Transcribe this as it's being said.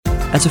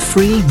As a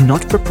free,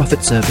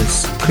 not-for-profit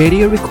service,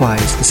 Cradio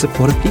requires the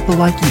support of people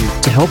like you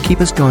to help keep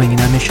us going in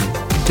our mission.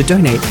 To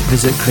donate,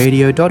 visit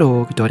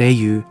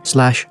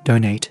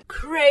cradio.org.au/donate.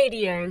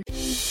 Cradio.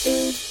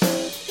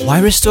 Why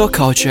Restore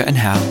Culture and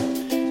How?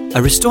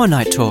 A Restore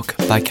Night Talk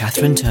by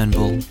Catherine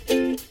Turnbull.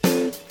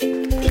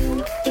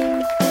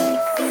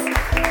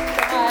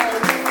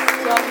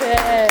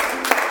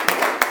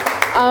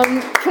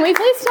 Can we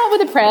please start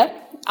with a prayer?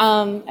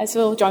 As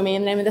you'll join me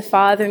in the name of the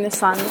Father, and the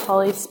Son, and the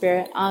Holy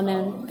Spirit.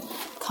 Amen.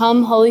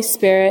 Come, Holy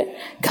Spirit,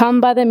 come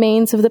by the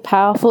means of the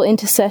powerful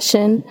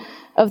intercession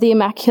of the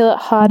Immaculate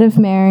Heart of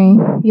Mary,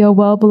 your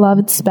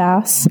well-beloved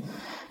spouse.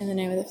 In the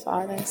name of the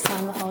Father, the Son,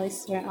 and the Holy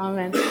Spirit.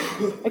 Amen.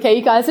 Okay,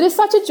 you guys, it is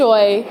such a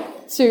joy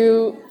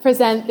to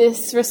present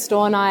this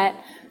Restore Night.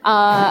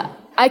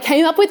 I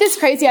came up with this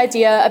crazy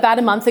idea about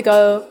a month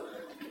ago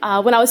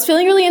when I was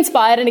feeling really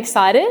inspired and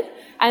excited.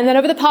 And then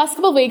over the past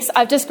couple of weeks,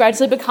 I've just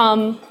gradually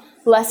become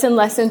less and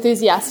less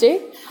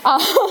enthusiastic.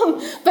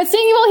 But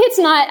seeing you all here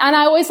tonight, and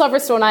I always love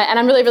Restore Night, and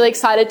I'm really, really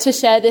excited to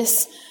share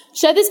this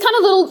kind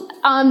of little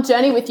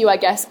journey with you, I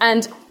guess.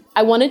 And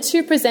I wanted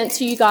to present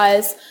to you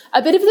guys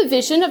a bit of the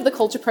vision of the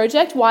Culture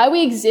Project, why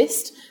we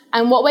exist,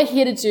 and what we're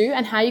here to do,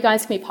 and how you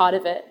guys can be part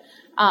of it.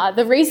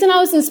 The reason I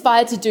was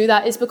inspired to do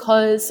that is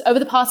because over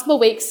the past couple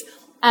of weeks,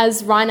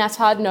 as Ryan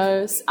Attard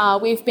knows,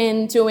 we've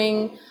been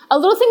doing a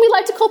little thing we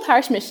like to call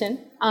Parish Mission.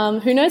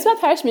 Who knows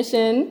about Parish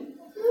Mission?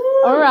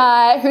 All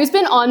right. Who's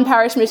been on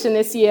Parish Mission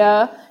this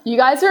year? You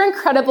guys are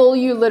incredible.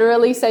 You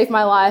literally saved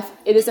my life.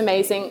 It is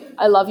amazing.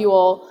 I love you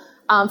all.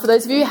 For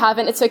those of you who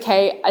haven't, it's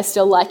okay. I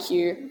still like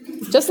you.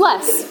 Just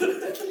less.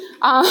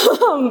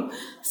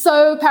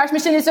 So Parish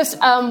Mission is just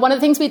one of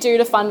the things we do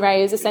to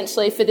fundraise,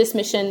 essentially, for this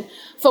mission,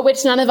 for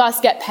which none of us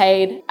get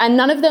paid. And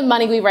none of the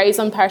money we raise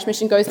on Parish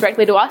Mission goes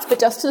directly to us, but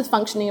just to the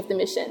functioning of the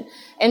mission.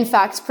 In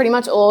fact, pretty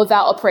much all of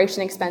our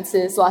operation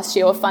expenses last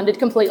year were funded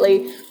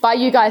completely by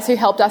you guys who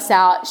helped us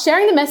out,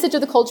 sharing the message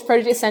of the Culture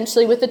Project,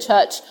 essentially, with the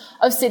Church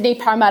of Sydney,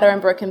 Parramatta and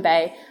Broken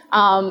Bay,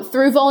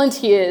 through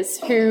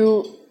volunteers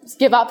who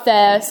give up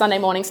their Sunday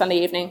morning, Sunday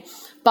evening.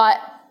 But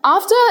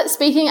after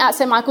speaking at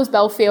St. Michael's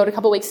Belfield a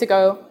couple of weeks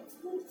ago,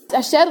 I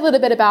shared a little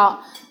bit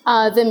about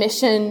the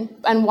mission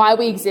and why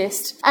we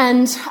exist.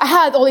 And I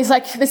had all these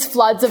this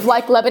floods of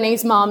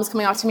Lebanese moms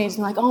coming up to me and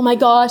being like, oh my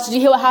gosh, did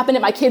you hear what happened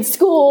at my kid's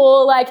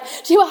school? Did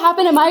you hear what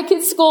happened at my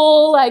kid's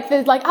school?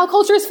 Our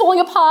culture is falling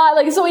apart.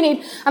 This is what we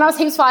need. And I was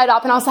heaps fired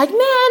up and I was like, man,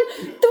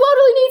 the world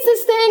really needs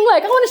this thing. I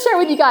want to share it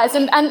with you guys.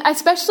 And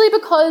especially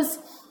because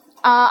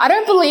I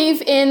don't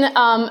believe in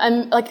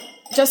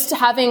just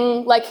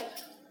having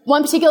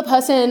one particular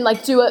person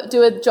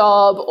do a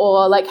job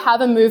or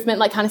have a movement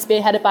kind of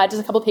spearheaded by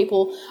just a couple of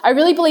people. I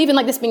really believe in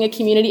this being a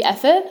community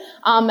effort,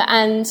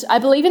 and I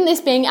believe in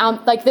this being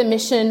the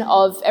mission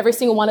of every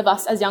single one of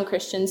us as young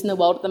Christians in the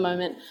world at the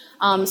moment.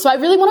 So I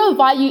really want to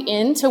invite you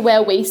in to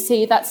where we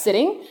see that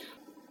sitting.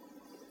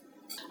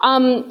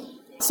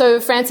 So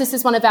Frances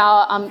is one of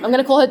our, I'm going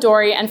to call her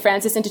Dory and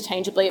Frances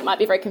interchangeably. It might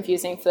be very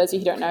confusing for those of you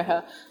who don't know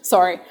her.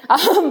 Sorry.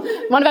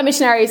 One of our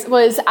missionaries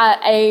was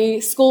at a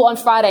school on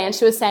Friday and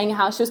she was saying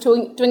how she was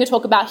doing a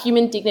talk about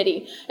human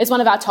dignity. It's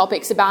one of our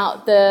topics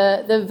about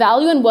the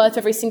value and worth of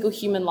every single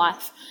human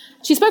life.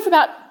 She spoke for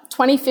about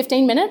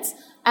 15 minutes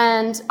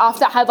and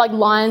after that had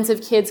lines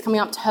of kids coming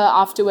up to her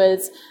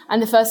afterwards.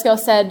 And the first girl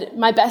said,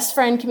 my best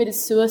friend committed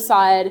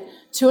suicide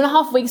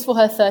 2.5 weeks for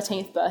her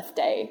 13th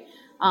birthday.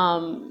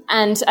 And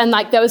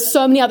there was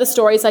so many other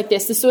stories like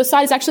this. The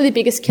suicide is actually the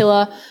biggest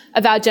killer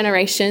of our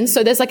generation.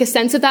 So there's a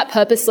sense of that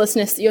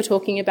purposelessness that you're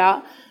talking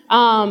about.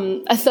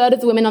 A third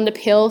of the women on the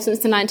pill since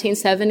the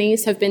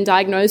 1970s have been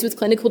diagnosed with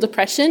clinical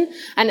depression,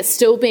 and it's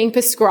still being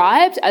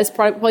prescribed as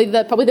probably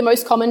the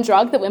most common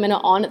drug that women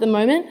are on at the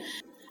moment.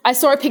 I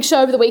saw a picture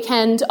over the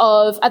weekend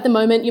of, at the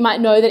moment, you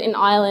might know that in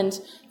Ireland,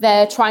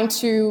 they're trying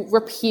to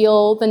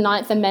repeal the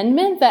 9th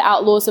Amendment that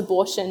outlaws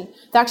abortion.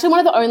 They're actually one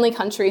of the only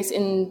countries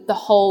in the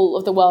whole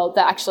of the world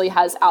that actually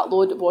has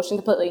outlawed abortion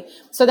completely.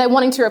 So they're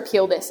wanting to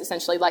repeal this,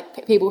 essentially,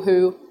 people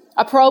who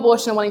are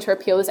pro-abortion are wanting to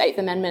repeal this 8th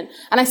Amendment.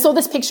 And I saw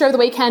this picture over the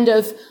weekend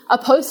of a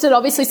post that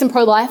obviously some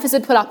pro-lifers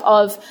had put up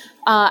of,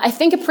 I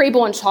think, a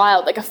preborn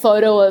child, a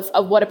photo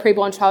of what a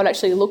preborn child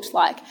actually looked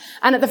like.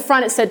 And at the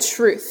front it said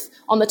truth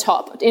on the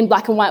top in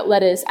black and white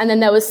letters. And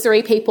then there was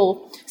 3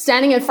 people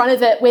standing in front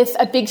of it with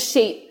a big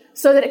sheet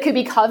so that it could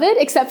be covered,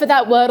 except for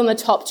that word on the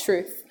top,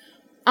 truth.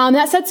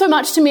 That said so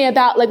much to me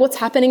about what's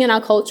happening in our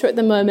culture at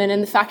the moment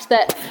and the fact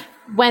that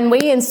when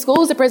we in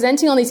schools are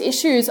presenting on these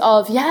issues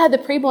of,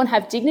 the preborn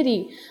have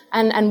dignity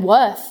and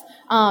worth,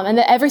 and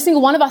that every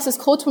single one of us is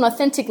called to an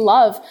authentic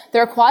love that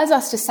requires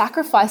us to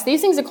sacrifice. These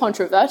things are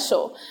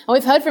controversial. And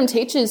we've heard from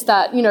teachers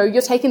that,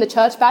 you're taking the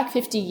church back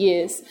 50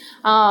 years,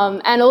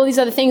 and all these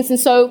other things. And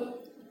so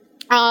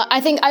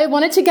I think I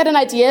wanted to get an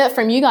idea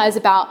from you guys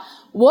about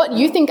what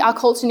you think our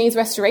culture needs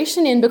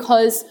restoration in,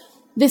 because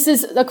this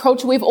is the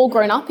culture we've all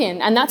grown up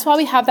in. And that's why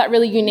we have that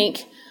really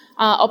unique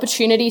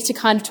opportunity to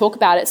kind of talk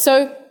about it.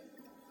 So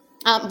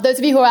those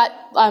of you who were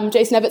at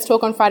Jason Everett's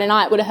talk on Friday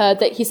night would have heard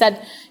that he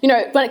said,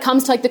 when it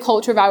comes to the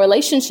culture of our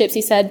relationships,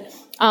 he said,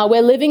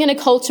 We're living in a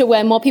culture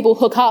where more people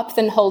hook up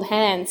than hold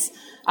hands,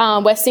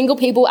 where single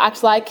people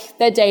act like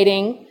they're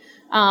dating,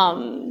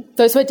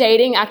 those who are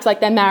dating act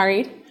like they're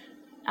married,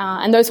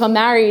 and those who are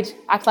married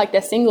act like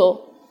they're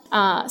single.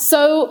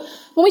 So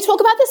when we talk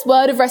about this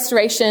word of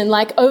restoration,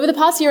 like over the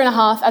past year and a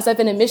half as I've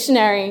been a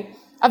missionary,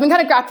 I've been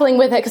kind of grappling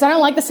with it because I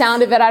don't like the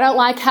sound of it. I don't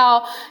like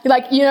how,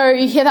 like, you know,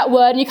 you hear that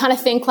word and you kind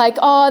of think like,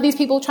 oh, these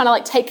people trying to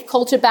like take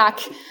culture back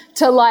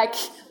to like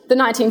the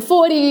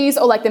 1940s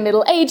or like the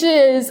Middle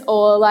Ages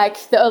or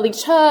like the early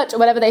church or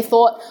whatever they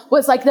thought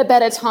was like the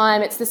better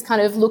time. It's this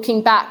kind of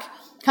looking back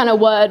kind of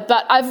word.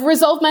 But I've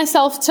resolved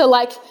myself to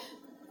like,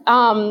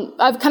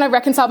 I've kind of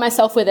reconciled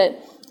myself with it.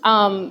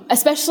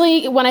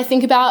 Especially when I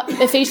think about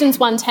Ephesians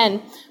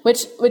 1:10,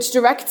 which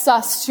directs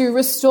us to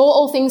restore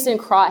all things in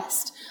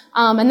Christ.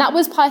 And that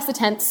was Pius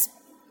X's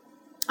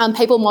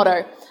papal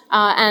motto.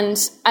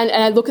 And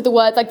I look at the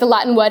word, like the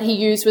Latin word he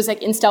used was like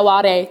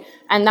instaurare,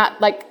 and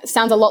that like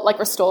sounds a lot like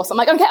restore. So I'm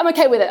like, okay, I'm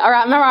okay with it. All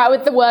right, I'm all right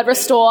with the word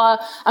restore.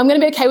 I'm going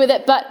to be okay with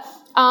it. But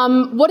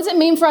what does it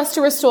mean for us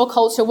to restore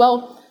culture?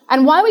 Well,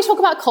 and why we talk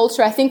about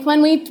culture, I think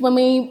when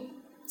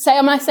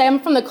I say I'm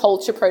from the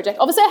Culture Project,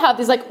 obviously I have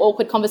these like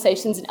awkward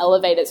conversations in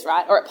elevators,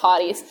 right, or at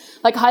parties.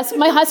 Like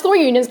my high school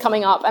reunion's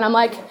coming up, and I'm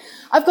like,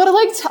 I've got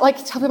to tell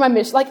people my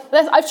mission. Like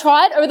I've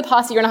tried over the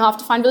past year and a half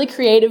to find really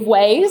creative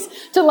ways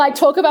to like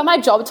talk about my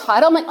job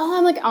title. I'm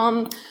like,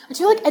 I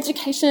do like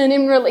education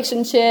in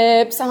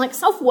relationships and like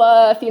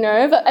self-worth, you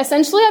know. But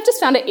essentially, I've just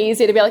found it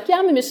easier to be like, yeah,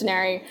 I'm a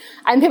missionary,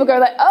 and people go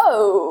like,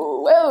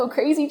 oh, whoa,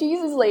 crazy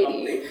Jesus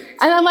lady,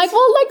 and I'm like,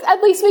 well, like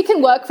at least we can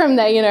work from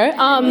there, you know.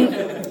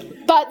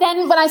 But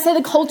then when I say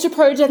the Culture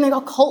Project, they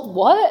go, cult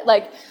what?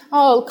 Like,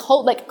 oh,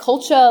 cult, like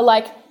culture,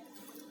 like,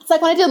 it's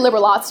like when I did a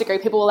liberal arts degree,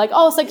 people were like,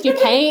 oh, it's like, do you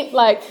paint?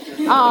 Like, that's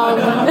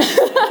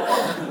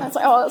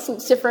like, oh,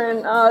 that's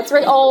different. It's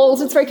very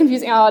old. It's very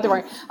confusing. Oh, don't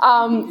worry.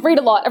 Read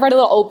a lot. I've read a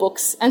lot of old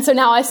books. And so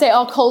now I say,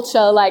 oh,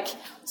 culture, like,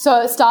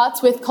 so it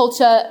starts with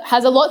culture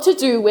has a lot to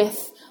do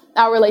with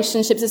our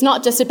relationships. It's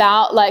not just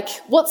about, like,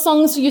 what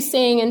songs do you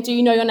sing and do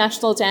you know your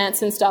national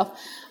dance and stuff.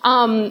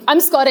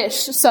 I'm Scottish,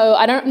 so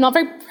I'm not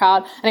very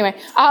proud. Anyway,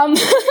 so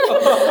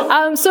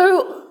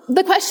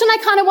the question I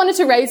kind of wanted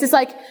to raise is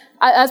like,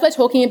 as we're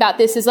talking about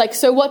this, is like,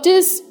 so what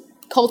does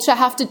culture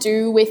have to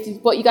do with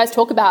what you guys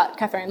talk about,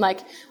 Catherine? Like,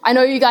 I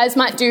know you guys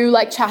might do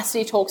like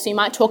chastity talks, so you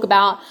might talk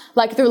about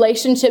like the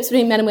relationships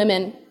between men and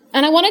women.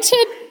 And I wanted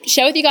to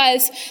share with you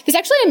guys, there's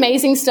actually an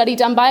amazing study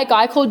done by a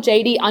guy called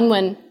J.D.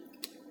 Unwin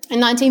in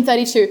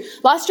 1932.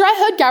 Last year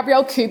I heard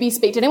Gabrielle Kubi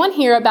speak. Did anyone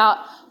hear about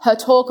her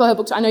talk or her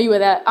book? I know you were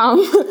there.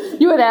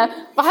 You were there.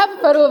 I have a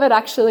photo of it,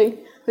 actually.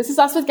 This is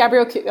us with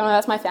Gabrielle Kubi. Oh, no,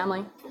 that's my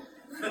family.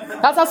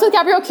 That's us with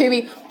Gabrielle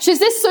Kubi. She's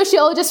this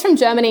sociologist from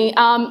Germany,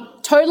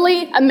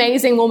 totally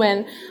amazing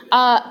woman.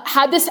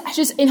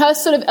 She's in her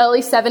sort of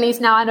early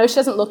 70s now. I know she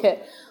doesn't look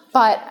it,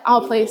 but,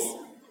 oh, please.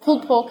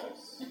 Pulled pork.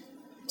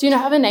 Do you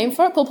have a name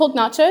for it? Pulled pork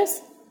nachos?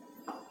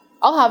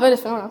 I'll have it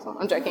if no one else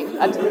wants. I'm joking.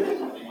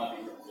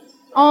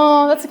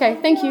 Oh, that's okay.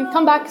 Thank you.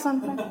 Come back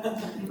sometime.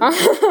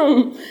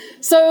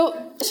 So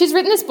she's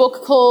written this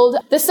book called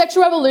The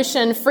Sexual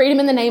Revolution, Destroying Freedom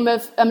in the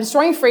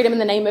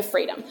Name of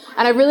Freedom.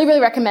 And I really, really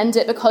recommend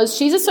it because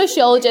she's a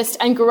sociologist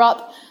and grew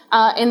up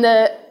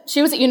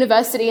she was at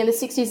university in the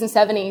 60s and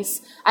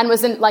 70s and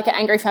was like an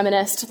angry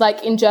feminist,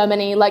 like in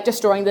Germany, like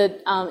destroying the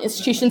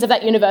institutions of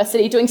that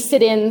university, doing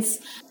sit-ins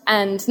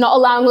and not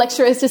allowing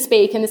lecturers to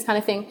speak and this kind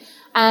of thing.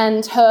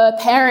 And her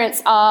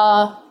parents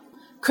are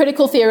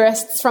critical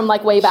theorists from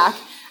like way back.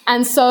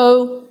 And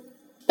so,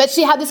 but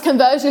she had this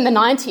conversion in the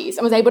 90s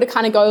and was able to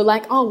kind of go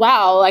like, oh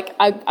wow, like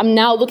I'm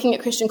now looking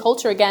at Christian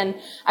culture again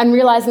and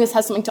realizing this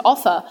has something to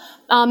offer.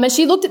 And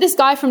she looked at this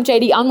guy from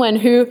J.D. Unwin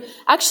who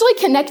actually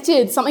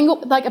connected something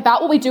like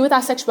about what we do with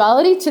our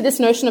sexuality to this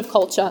notion of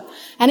culture.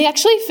 And he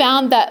actually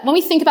found that when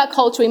we think about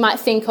culture, we might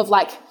think of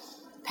like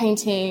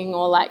painting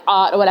or like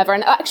art or whatever,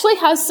 and it actually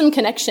has some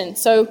connection.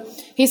 So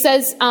he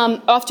says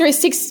after his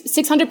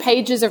 600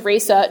 pages of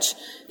research,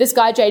 this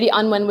guy J.D.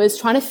 Unwin was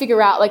trying to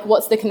figure out like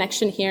what's the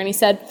connection here, and he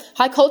said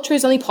high culture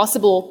is only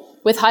possible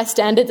with high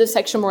standards of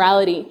sexual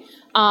morality.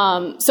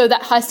 So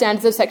that high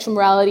standards of sexual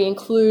morality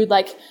include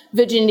like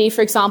virginity,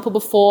 for example,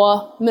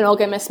 before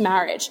monogamous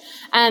marriage.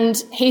 And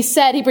he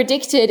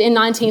predicted in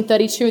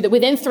 1932 that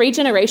within 3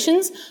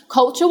 generations,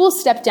 culture will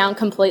step down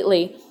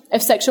completely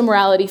if sexual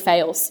morality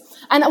fails.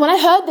 And when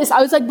I heard this, I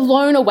was like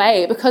blown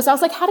away because I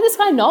was like, how did this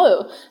guy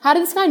know? How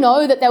did this guy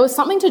know that there was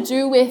something to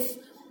do with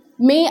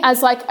me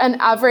as like an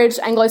average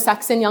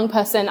Anglo-Saxon young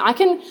person? I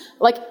can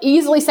like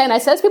easily say, and I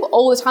say to people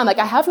all the time, like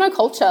I have no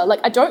culture.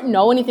 Like I don't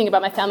know anything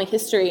about my family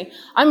history.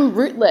 I'm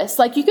rootless.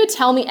 Like you could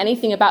tell me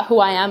anything about who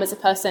I am as a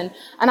person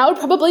and I would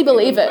probably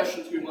believe it.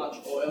 Question too much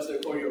or else they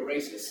call you a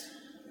racist.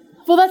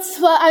 Well,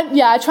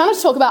 I try not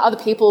to talk about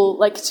other people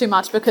like too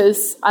much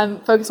because I'm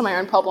focused on my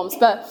own problems.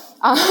 But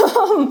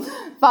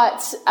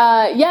But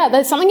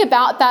there's something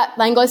about that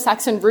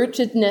Anglo-Saxon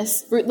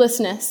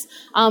rootlessness,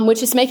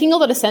 which is making a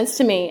lot of sense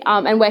to me,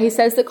 and where he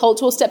says that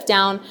culture will step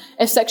down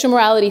if sexual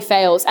morality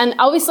fails. And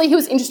obviously he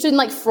was interested in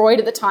like Freud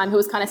at the time, who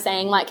was kind of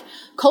saying like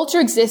culture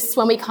exists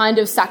when we kind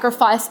of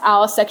sacrifice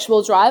our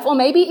sexual drive, or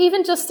maybe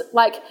even just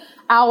like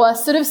our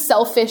sort of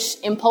selfish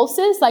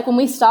impulses, like when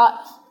we start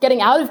getting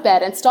out of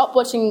bed and stop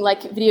watching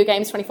like video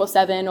games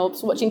 24/7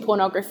 or watching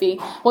pornography,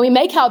 when we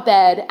make our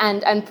bed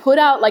and put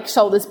our like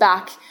shoulders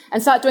back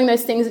and start doing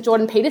those things that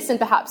Jordan Peterson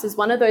perhaps is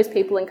one of those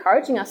people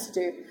encouraging us to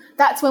do,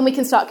 that's when we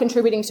can start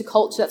contributing to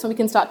culture. That's when we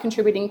can start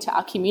contributing to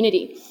our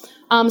community.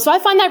 So I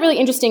find that really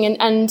interesting.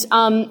 And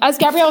as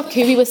Gabrielle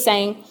Kuvi was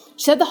saying,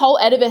 she said the whole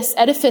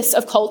edifice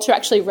of culture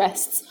actually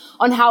rests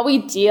on how we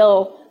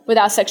deal with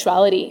our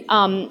sexuality.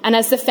 And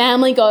as the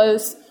family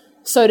goes,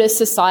 so does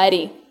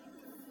society.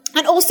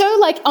 And also,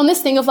 like, on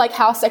this thing of, like,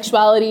 how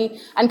sexuality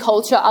and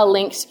culture are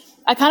linked,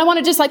 I kind of want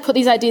to just, like, put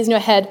these ideas in your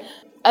head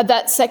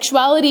that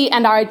sexuality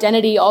and our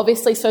identity are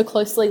obviously so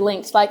closely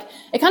linked. Like,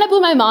 it kind of blew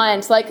my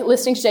mind, like,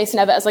 listening to Jason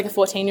Evert as, like, a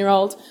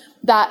 14-year-old,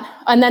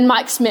 and then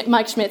Mike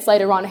Schmitz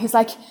later on, he's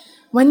like,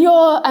 when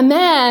you're a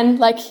man,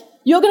 like,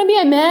 you're going to be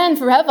a man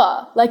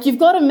forever. Like, you've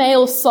got a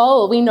male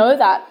soul. We know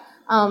that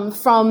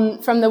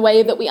from the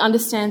way that we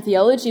understand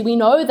theology. We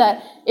know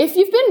that if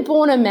you've been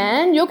born a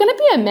man, you're going to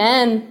be a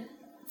man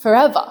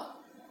forever.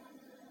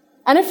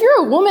 And if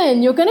you're a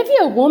woman, you're going to be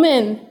a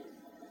woman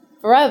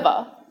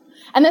forever.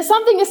 And there's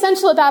something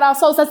essential about our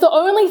souls. That's the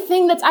only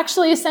thing that's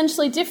actually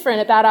essentially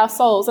different about our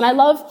souls. And I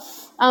love,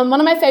 one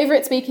of my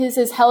favorite speakers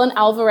is Helen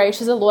Alvarez.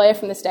 She's a lawyer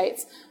from the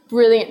States.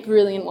 Brilliant,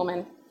 brilliant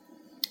woman.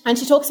 And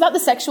she talks about the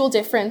sexual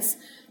difference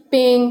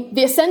being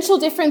the essential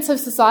difference of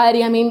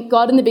society. I mean,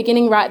 God in the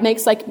beginning, right,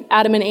 makes like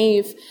Adam and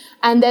Eve.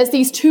 And there's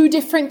these two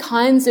different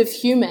kinds of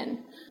human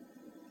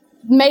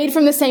made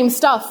from the same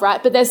stuff,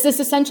 right? But there's this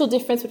essential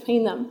difference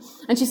between them.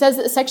 And she says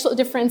that the sexual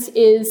difference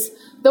is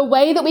the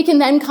way that we can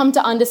then come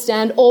to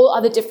understand all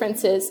other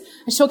differences.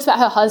 And she talks about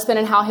her husband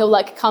and how he'll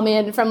like come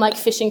in from like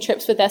fishing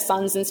trips with their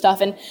sons and stuff,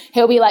 and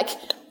he'll be like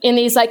in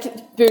these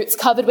like boots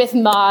covered with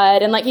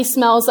mud, and like he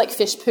smells like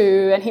fish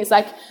poo, and he's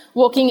like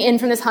walking in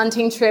from this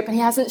hunting trip and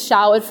he hasn't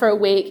showered for a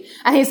week,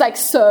 and he's like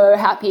so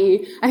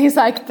happy, and he's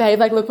like, babe,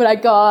 like look what I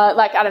got.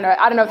 Like I don't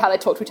know how they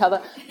talk to each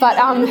other,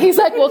 but he's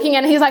like walking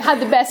in and he's like had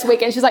the best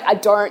week, and she's like, I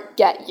don't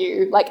get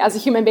you, like as a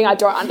human being I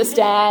don't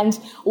understand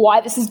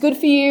why this is good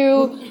for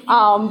you,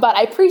 but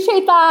I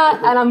appreciate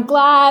that and I'm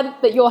glad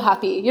that you're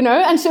happy, you know.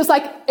 And she was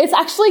like, it's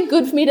actually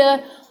good for me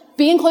to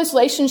be in close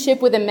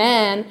relationship with a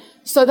man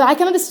so that I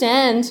can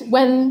understand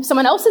when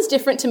someone else is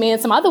different to me in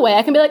some other way.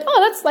 I can be like,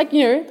 oh, that's like,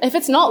 you know, if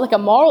it's not like a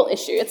moral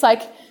issue, it's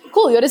like,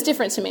 cool, you're just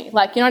different to me.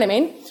 Like, you know what I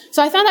mean?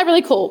 So I found that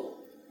really cool.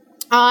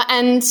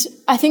 And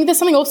I think there's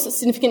something also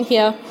significant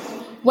here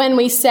when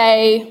we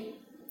say,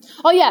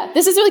 oh yeah,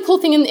 this is a really cool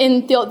thing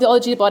in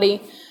Theology of the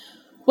Body,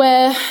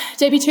 where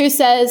JP2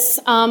 says,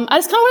 I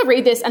just kind of want to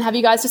read this and have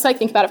you guys just like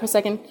think about it for a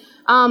second.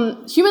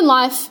 Human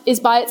life is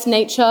by its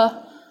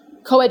nature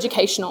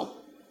coeducational,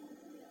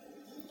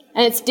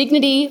 and its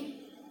dignity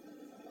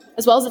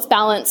as well as its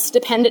balance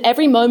depend at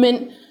every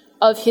moment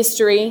of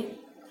history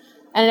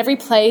and at every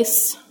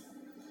place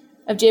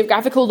of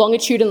geographical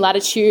longitude and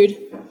latitude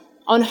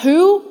on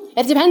who,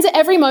 it depends at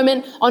every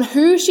moment on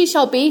who she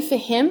shall be for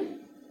him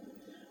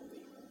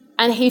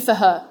and he for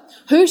her.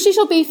 Who she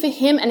shall be for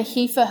him and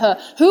he for her.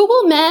 Who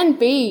will man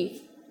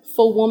be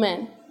for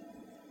woman?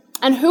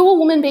 And who will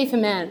woman be for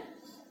man?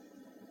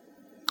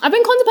 I've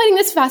been contemplating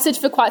this passage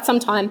for quite some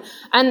time,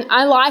 and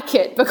I like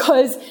it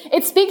because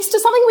it speaks to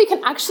something we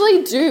can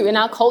actually do in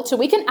our culture.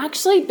 We can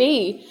actually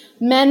be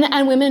men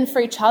and women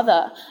for each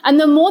other. And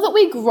the more that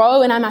we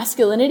grow in our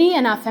masculinity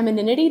and our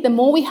femininity, the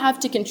more we have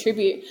to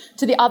contribute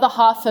to the other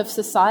half of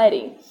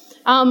society,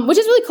 which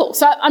is really cool.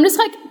 So I'm just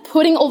like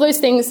putting all those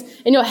things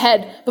in your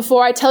head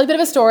before I tell you a bit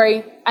of a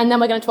story, and then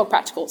we're going to talk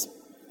practicals.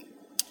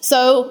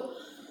 So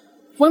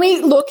when we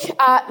look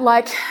at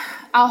like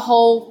our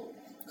whole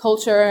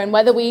culture and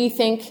whether we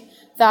think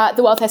that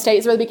the welfare state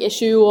is a really big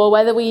issue, or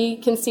whether we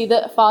can see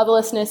that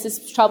fatherlessness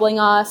is troubling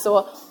us,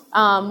 or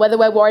whether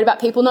we're worried about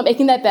people not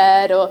making their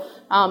bed, or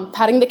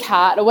patting the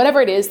cat, or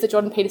whatever it is that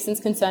Jordan Peterson's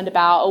concerned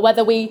about, or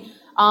whether we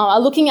are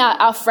looking at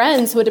our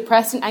friends who are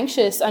depressed and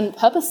anxious and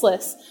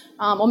purposeless,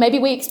 or maybe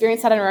we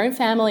experience that in our own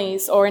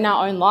families or in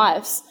our own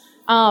lives,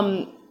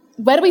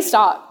 where do we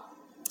start?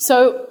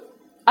 So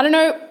I don't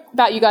know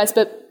about you guys,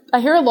 but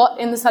I hear a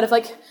lot in the sort of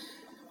like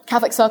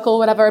Catholic circle,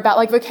 whatever, about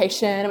like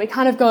vocation, and we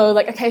kind of go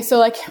like, okay, so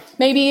like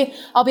maybe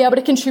I'll be able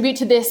to contribute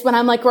to this when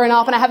I'm like grown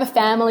up and I have a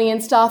family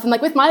and stuff, and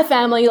like with my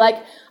family, like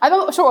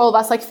I'm sure all of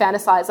us like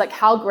fantasize like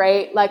how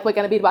great like we're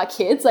going to be to our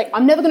kids. Like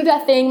I'm never going to do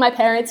that thing my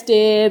parents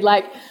did.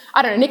 Like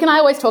I don't know, Nick and I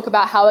always talk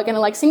about how we're going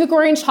to like sing a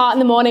Gregorian chant in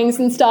the mornings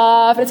and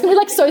stuff, and it's going to be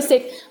like so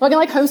sick. We're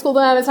going to like homeschool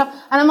them and stuff,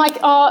 and I'm like,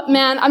 oh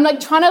man, I'm like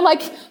trying to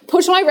like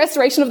push my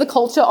restoration of the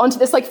culture onto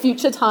this like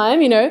future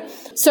time, you know.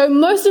 So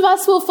most of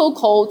us will feel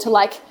called to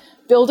like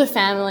build a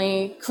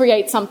family,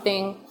 create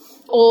something,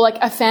 or like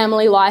a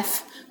family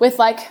life with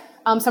like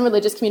some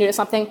religious community or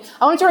something,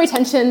 I want to draw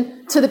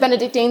attention to the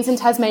Benedictines in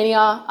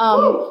Tasmania,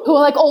 who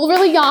are like all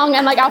really young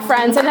and like our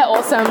friends, and they're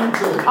awesome.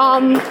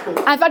 And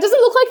if that doesn't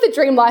look like the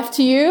dream life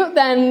to you,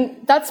 then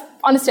that's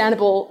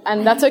understandable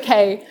and that's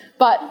okay.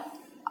 But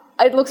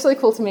it looks really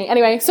cool to me.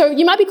 Anyway, so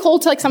you might be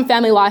called to like some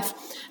family life.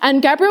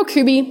 And Gabrielle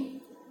Kubi,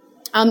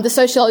 the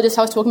sociologist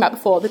I was talking about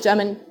before, this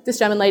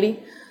German lady,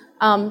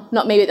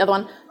 not me, but the other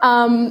one,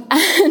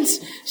 and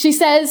she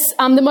says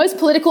the most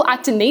political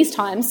act in these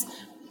times,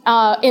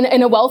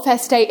 in a welfare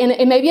state,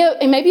 in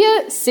maybe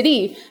a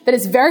city that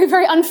is very,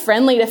 very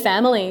unfriendly to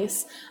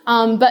families,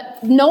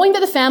 but knowing that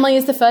the family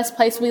is the first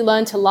place we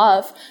learn to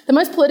love, the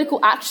most political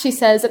act, she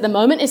says, at the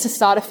moment is to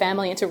start a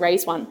family and to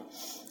raise one,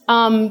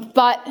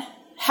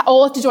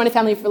 or to join a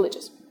family if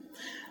religious.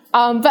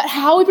 But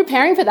how are we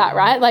preparing for that,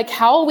 right? Like,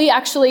 how are we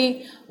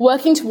actually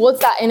working towards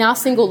that in our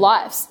single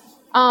lives?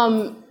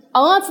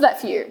 I'll answer that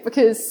for you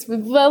because we're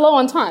low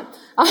on time.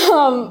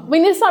 We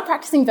need to start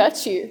practicing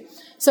virtue.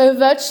 So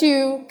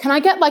virtue, can I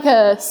get like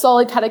a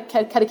solid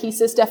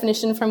catechesis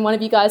definition from one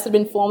of you guys that have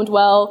been formed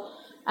well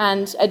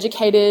and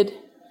educated?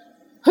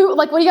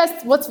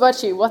 What's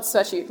virtue? What's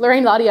virtue?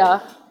 Lorraine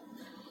Ladia.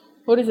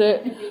 What is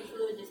it?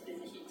 Habitual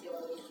disposition to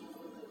always choose.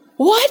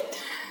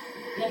 What?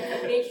 The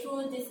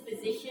habitual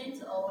disposition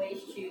to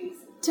always choose.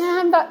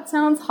 Damn, that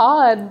sounds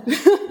hard.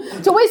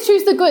 To always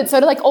choose the good.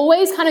 So to like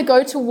always kind of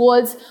go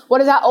towards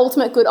what is our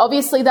ultimate good.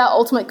 Obviously that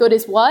ultimate good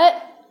is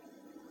what?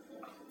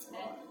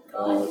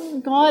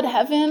 God,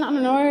 heaven, I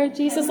don't know,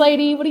 Jesus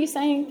lady, what are you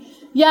saying?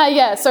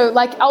 Yeah. So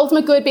like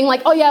ultimate good being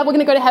like, oh yeah, we're going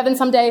to go to heaven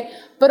someday.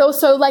 But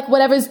also like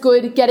whatever's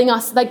good getting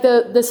us, like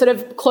the sort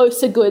of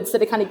closer goods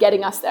that are kind of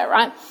getting us there,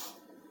 right?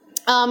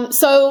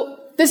 So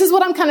this is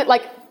what I'm kind of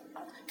like,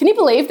 can you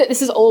believe that this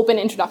has all been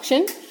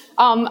introduction?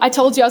 I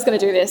told you I was going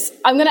to do this.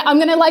 I'm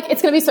gonna like,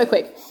 it's going to be so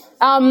quick.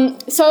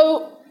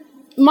 So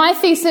my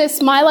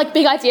thesis, my like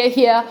big idea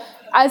here,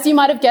 as you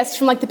might have guessed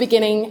from like the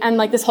beginning and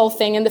like this whole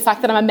thing and the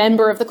fact that I'm a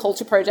member of the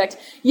Culture Project,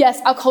 yes,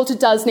 our culture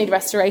does need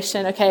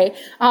restoration, okay?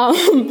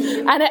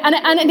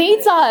 And it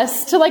needs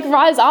us to like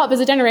rise up as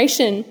a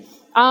generation,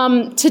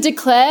 to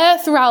declare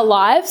through our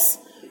lives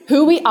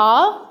who we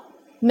are,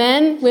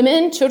 men,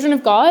 women, children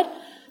of God,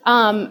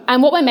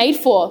 and what we're made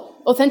for,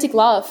 authentic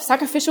love,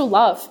 sacrificial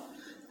love.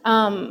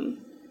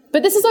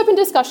 But this is open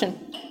discussion.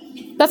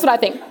 That's what I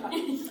think.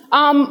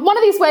 One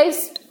of these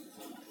ways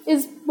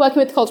is working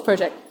with the Culture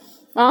Project.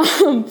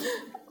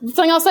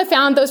 Something else I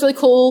found that was really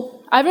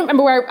cool, I don't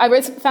remember where I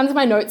found this in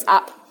my notes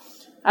app.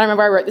 I don't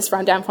remember where I wrote this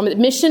rundown from.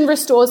 Mission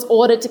restores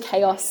order to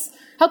chaos.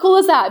 How cool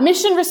is that?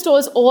 Mission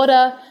restores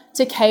order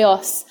to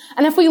chaos.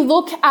 And if we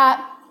look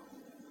at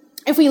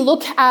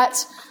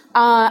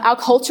our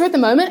culture at the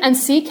moment and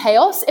see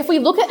chaos, if we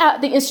look at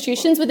the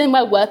institutions within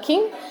we're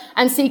working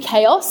and see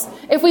chaos,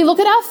 if we look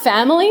at our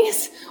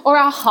families or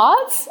our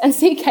hearts and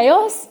see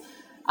chaos,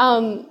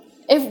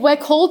 if we're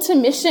called to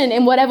mission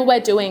in whatever we're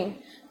doing,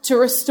 to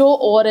restore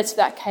order to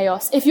that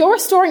chaos. If you're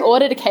restoring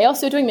order to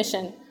chaos, you're doing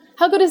mission.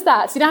 How good is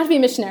that? So you don't have to be a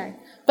missionary,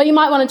 but you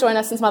might want to join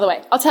us in some other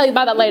way. I'll tell you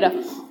about that later.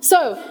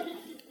 So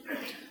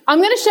I'm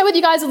going to share with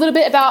you guys a little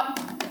bit about,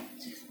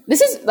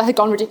 this is like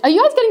gone ridiculous. Are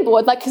you guys getting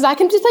bored? Like, because I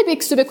can just like be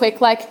super quick,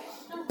 like,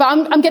 but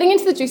I'm getting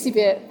into the juicy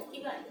bit.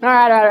 All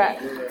right.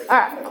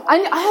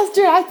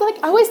 I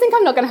always think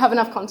I'm not going to have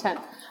enough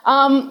content.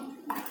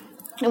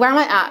 Where am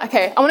I at?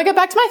 Okay, I want to go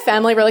back to my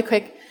family really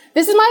quick.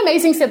 This is my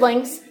amazing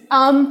siblings.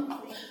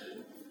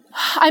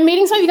 I'm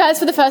meeting some of you guys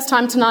for the first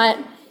time tonight,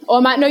 or I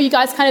might know you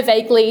guys kind of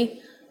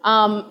vaguely,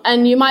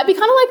 and you might be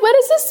kind of like, where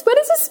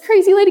does this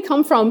crazy lady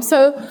come from?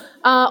 So,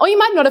 or you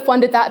might not have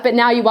wondered that, but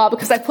now you are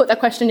because I put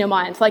that question in your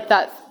mind, like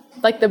that,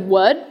 like the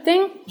word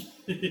thing.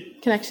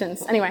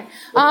 Connections. Anyway,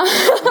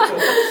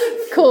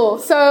 cool.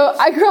 So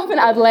I grew up in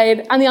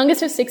Adelaide. I'm the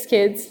youngest of 6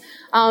 kids.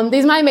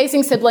 These are my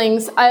amazing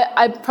siblings.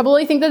 I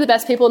probably think they're the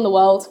best people in the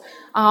world.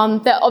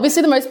 They're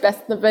obviously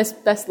the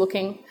best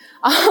looking.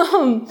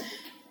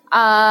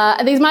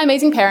 And these are my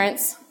amazing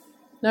parents.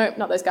 No,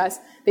 not those guys.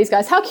 These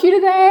guys. How cute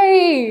are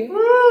they?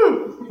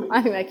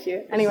 I think they're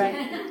cute. Anyway,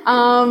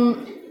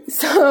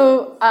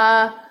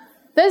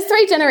 there's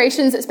 3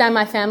 generations that span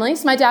my family.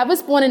 So my dad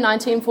was born in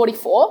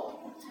 1944,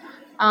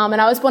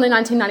 and I was born in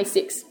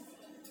 1996.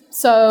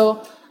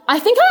 So I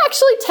think I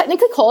actually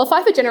technically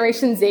qualify for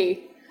Generation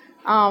Z,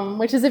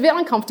 which is a bit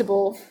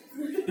uncomfortable.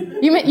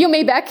 You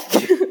me, Beck?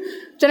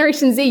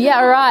 Generation Z, yeah,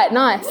 all right,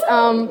 nice.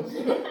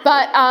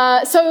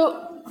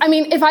 So, I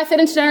mean, if I fit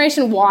into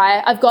Generation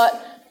Y, I've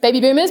got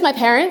baby boomers, my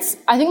parents.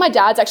 I think my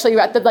dad's actually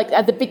at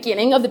the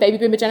beginning of the baby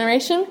boomer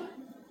generation.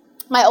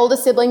 My older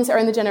siblings are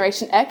in the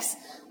Generation X,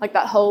 like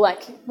that whole,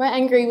 like, we're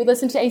angry, we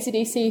listen to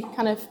AC/DC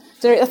kind of,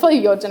 that's probably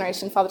your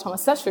generation, Father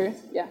Thomas, is that true?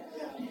 Yeah.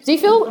 Do you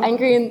feel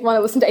angry and want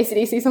to listen to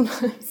AC/DC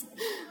sometimes?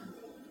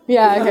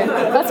 Yeah, okay,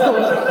 that's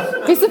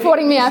cool. He's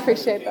supporting me, I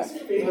appreciate that.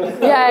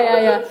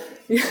 Yeah.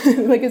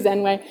 Like a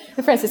Zen way,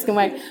 a Franciscan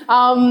way.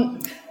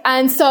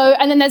 And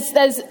then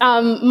there's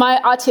my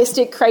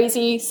artistic,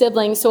 crazy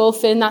siblings, so all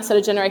fit in that sort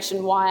of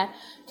Generation Y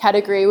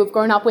category. We've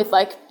grown up with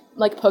like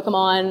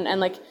Pokemon and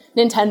like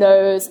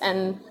Nintendos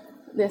and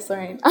This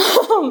Lorraine.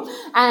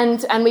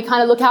 And we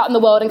kind of look out in the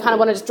world and kind of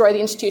want to destroy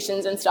the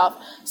institutions and stuff.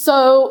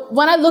 So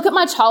when I look at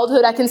my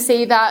childhood, I can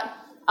see that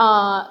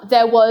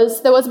there was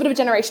a bit of a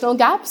generational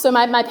gap. So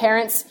my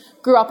parents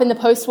grew up in the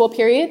post-war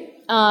period,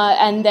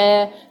 and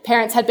their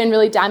parents had been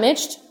really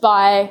damaged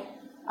by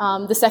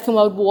the Second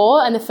World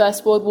War and the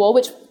First World War,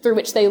 through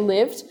which they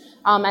lived,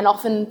 and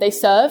often they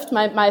served.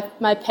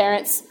 My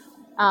parents,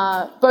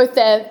 both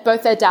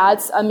their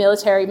dads are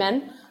military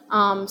men,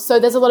 so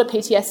there's a lot of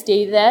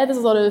PTSD there. There's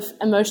a lot of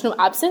emotional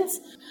absence.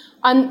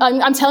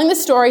 I'm telling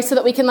this story so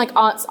that we can like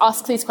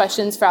ask these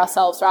questions for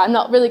ourselves, right? I'm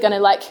not really going to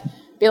like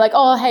be like,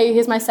 oh, hey,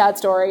 here's my sad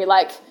story.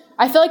 Like,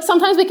 I feel like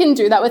sometimes we can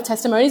do that with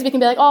testimonies. We can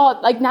be like, oh,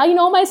 like now you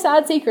know all my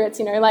sad secrets,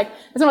 you know, like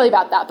it's not really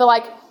about that. But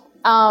like,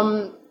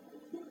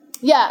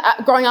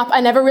 growing up, I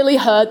never really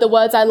heard the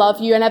words I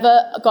love you. I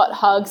never got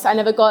hugs. I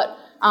never got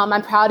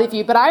I'm proud of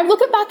you. But I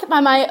look back at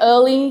my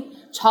early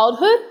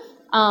childhood,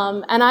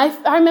 and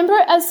I remember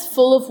it as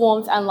full of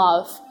warmth and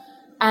love.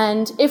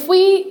 And if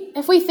we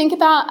think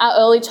about our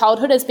early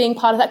childhood as being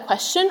part of that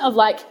question of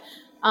like,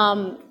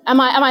 am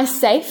I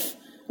safe?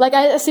 Like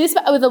I see this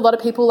with a lot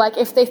of people. Like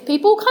if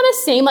people kind of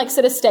seem like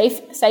sort of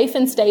safe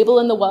and stable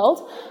in the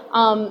world,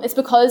 it's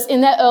because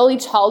in their early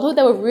childhood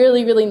they were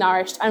really, really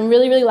nourished and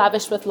really, really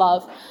lavished with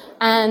love.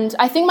 And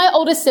I think my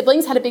older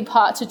siblings had a big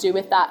part to do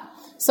with that.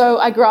 So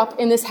I grew up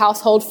in this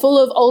household full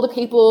of older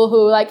people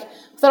who like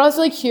thought I was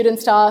really cute and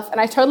stuff,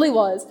 and I totally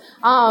was.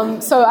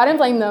 So I don't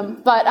blame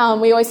them. But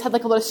we always had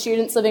like a lot of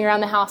students living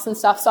around the house and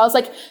stuff. So I was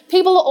like,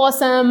 people are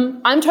awesome.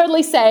 I'm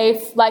totally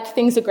safe. Like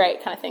things are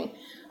great, kind of thing.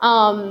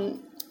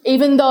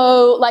 Even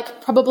though,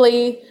 like,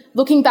 probably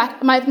looking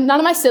back, none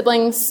of my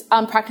siblings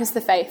practiced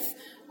the faith.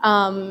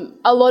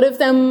 A lot of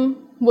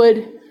them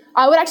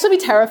I would actually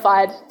be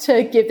terrified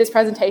to give this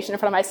presentation in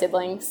front of my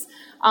siblings.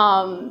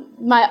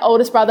 My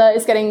oldest brother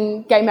is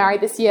getting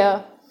married this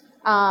year.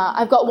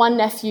 I've got one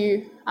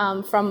nephew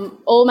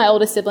from all my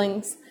older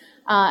siblings,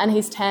 and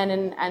he's 10,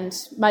 and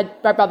my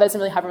brother doesn't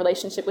really have a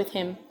relationship with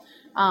him.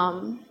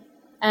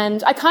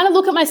 And I kind of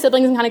look at my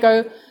siblings and kind of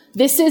go,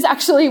 this is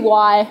actually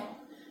why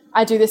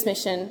I do this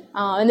mission.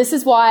 And this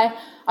is why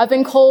I've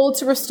been called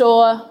to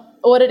restore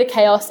order to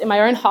chaos in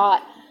my own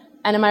heart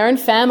and in my own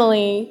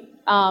family,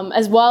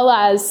 as well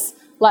as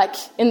like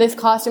in these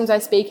classrooms I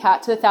speak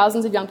at to the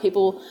thousands of young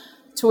people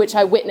to which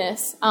I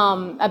witness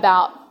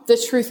about the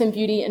truth and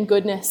beauty and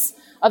goodness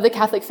of the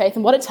Catholic faith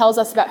and what it tells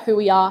us about who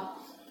we are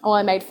and what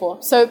we're made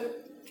for. So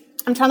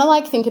I'm trying to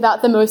like think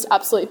about the most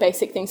absolute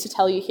basic things to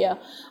tell you here.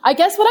 I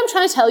guess what I'm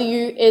trying to tell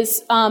you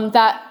is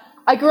that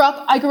I grew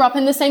up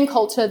in the same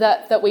culture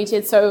that we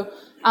did. So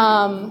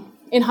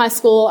in high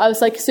school, I was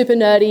like super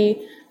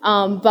nerdy,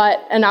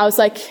 but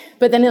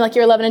then in like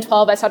year 11 and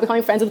 12, I started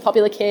becoming friends with the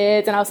popular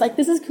kids, and I was like,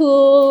 this is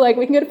cool, like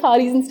we can go to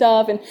parties and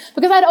stuff. And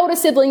because I had older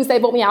siblings, they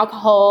bought me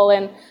alcohol,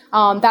 and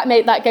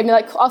that gave me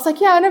like, I was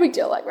like, yeah, no big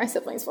deal, like my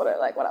siblings bought it,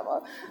 like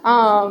whatever.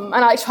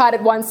 And I tried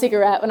one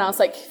cigarette when I was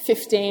like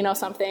 15 or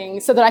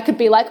something, so that I could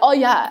be like, oh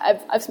yeah,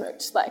 I've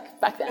smoked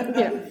like back then,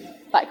 you know.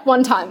 Like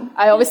one time,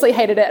 I obviously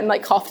hated it and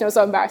like coughed and it was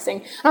so embarrassing.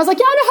 And I was like,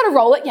 yeah, I know how to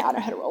roll it. Yeah, I know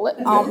how to roll it.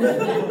 Can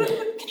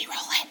you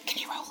roll it?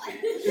 Can you roll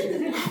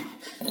it?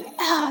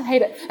 I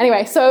hate it.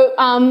 Anyway, so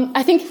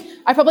I think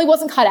I probably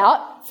wasn't cut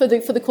out for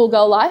the cool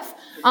girl life.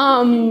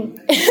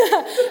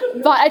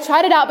 But I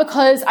tried it out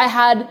because I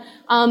had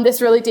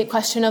this really deep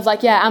question of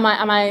like, yeah, am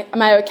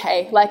I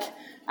okay? Like,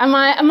 am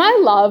I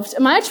loved?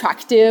 Am I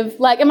attractive?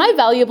 Like, am I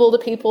valuable to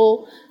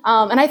people?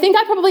 And I think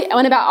I probably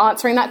went about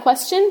answering that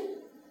question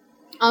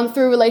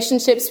through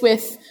relationships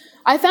with...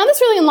 I found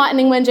this really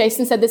enlightening when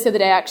Jason said this the other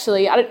day,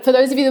 actually. For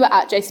those of you that were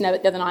at Jason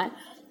Ebbett the other night,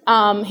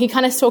 he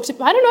kind of talked...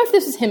 I don't know if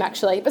this was him,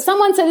 actually, but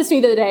someone said this to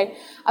me the other day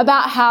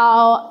about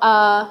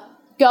how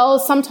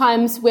girls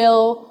sometimes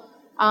will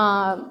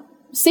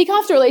seek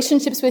after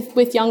relationships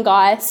with young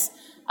guys,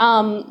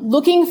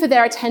 looking for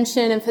their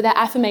attention and for their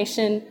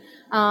affirmation,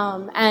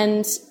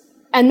 and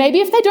maybe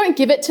if they don't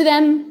give it to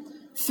them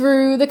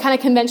through the kind of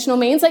conventional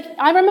means... Like,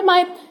 I remember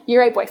my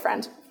year 8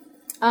 boyfriend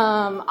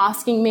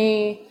asking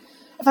me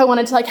if I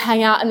wanted to like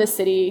hang out in the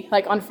city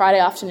like on Friday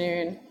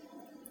afternoon,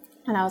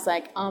 and I was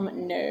like,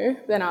 no.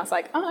 Then I was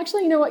like, oh,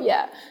 actually, you know what?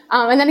 Yeah.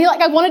 And then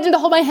I wanted him to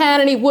hold my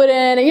hand, and he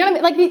wouldn't. And you know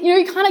what I mean? Like,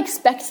 you kind of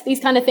expect these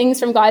kind of things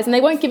from guys, and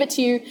they won't give it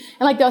to you in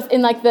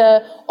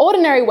the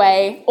ordinary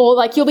way, or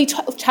like you'll be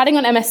chatting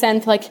on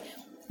MSN for like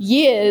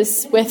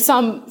years with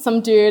some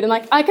dude, and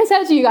like I can say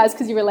it to you guys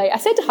because you relate. I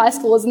say it to high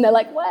schoolers, and they're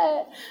like,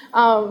 what?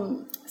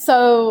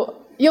 So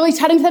you'll be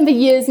chatting to them for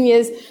years and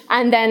years,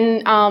 and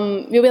then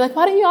you'll be like,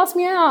 why don't you ask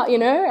me out, you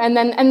know?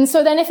 And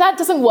so then if that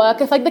doesn't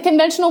work, if like the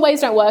conventional ways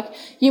don't work,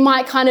 you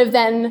might kind of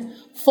then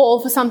fall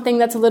for something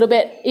that's a little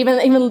bit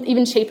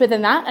even cheaper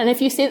than that. And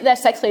if you see that they're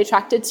sexually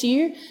attracted to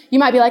you, you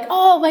might be like,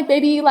 oh, like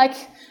maybe like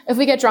if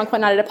we get drunk one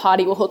night at a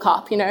party, we'll hook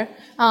up, you know?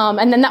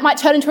 And then that might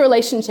turn into a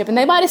relationship, and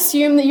they might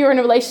assume that you're in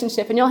a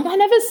relationship, and you're like, I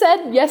never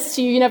said yes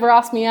to you, you never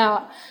asked me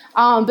out.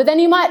 But then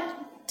you might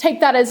take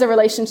that as a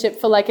relationship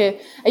for like a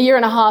year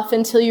and a half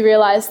until you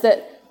realize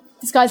that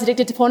this guy's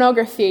addicted to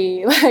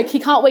pornography. Like, he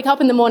can't wake up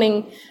in the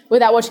morning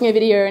without watching a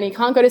video, and he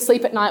can't go to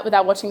sleep at night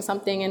without watching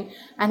something,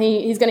 and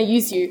he's going to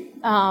use you.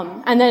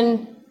 And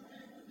then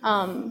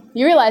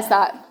you realise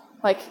that,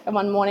 like,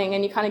 one morning,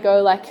 and you kind of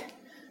go, like, I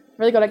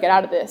really got to get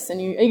out of this. And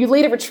you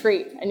lead a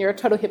retreat, and you're a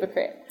total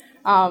hypocrite.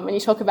 And you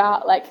talk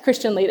about, like,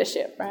 Christian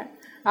leadership, right?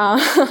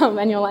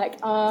 And you're like,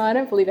 oh, I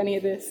don't believe any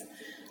of this.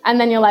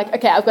 And then you're like,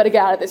 okay, I've got to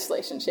get out of this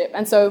relationship.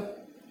 And so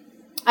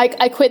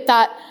I quit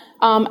that.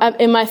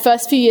 In my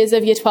first few years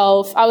of year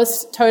 12, I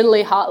was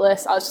totally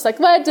heartless. I was just like,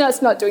 well, I'm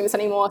just not doing this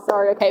anymore.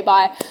 Sorry, okay,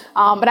 bye.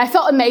 But I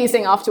felt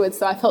amazing afterwards,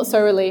 so I felt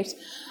so relieved.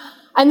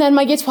 And then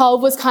my year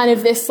 12 was kind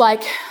of this,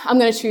 like, I'm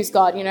going to choose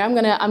God, you know. I'm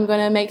going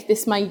to make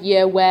this my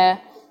year where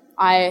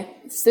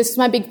this is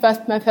my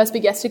first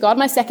big yes to God.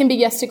 My second big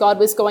yes to God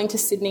was going to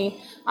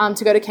Sydney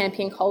to go to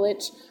Campion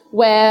College,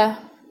 where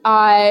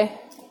I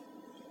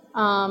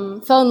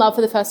fell in love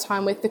for the first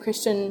time with the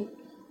Christian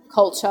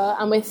culture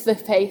and with the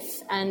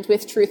faith and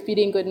with truth,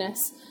 beauty and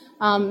goodness.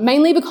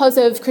 Mainly because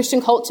of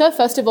Christian culture,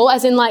 first of all,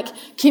 as in, like,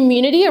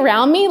 community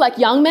around me, like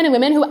young men and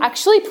women who were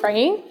actually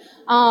praying,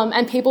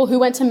 and people who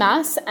went to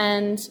mass,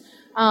 and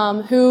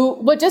who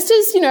were just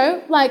as, you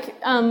know, like,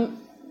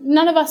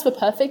 none of us were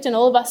perfect, and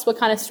all of us were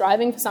kind of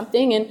striving for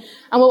something, and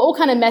we're all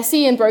kind of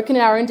messy and broken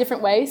in our own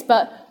different ways,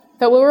 but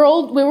we were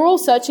all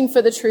searching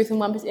for the truth in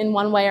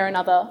one way or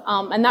another,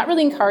 and that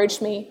really encouraged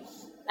me.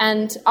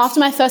 And after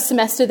my first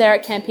semester there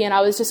at Campion,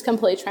 I was just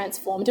completely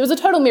transformed. It was a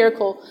total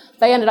miracle.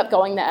 They ended up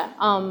going there.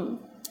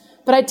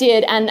 But I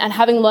did, and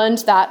having learned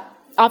that,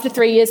 after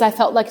 3 years, I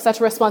felt like such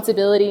a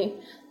responsibility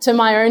to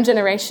my own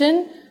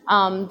generation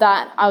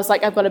that I was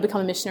like, I've got to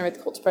become a missionary with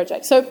the Cults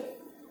Project. So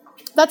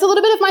that's a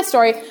little bit of my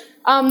story.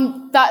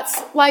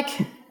 That's like,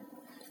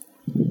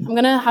 I'm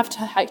going to have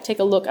to take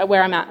a look at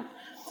where I'm at.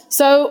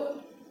 So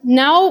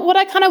now what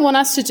I kind of want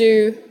us to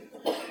do,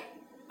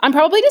 I'm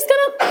probably just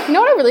going to, you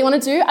know what I really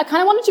want to do? I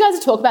kind of wanted you guys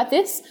to talk about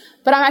this,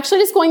 but I'm actually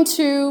just going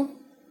to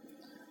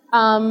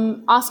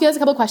ask you guys a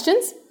couple of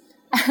questions,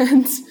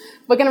 and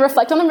we're going to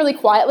reflect on them really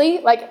quietly,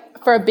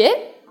 like, for a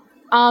bit,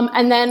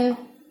 and then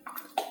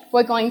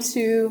we're going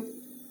to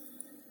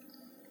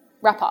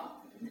wrap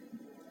up.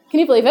 Can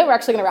you believe it? We're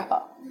actually going to wrap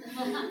up.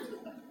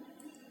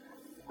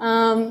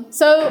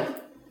 So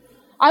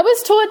I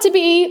was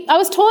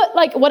taught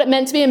like what it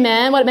meant to be a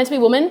man, what it meant to be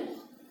a woman,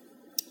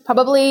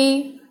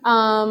 probably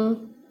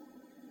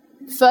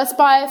first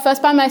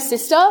by my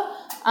sister.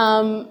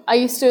 I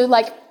used to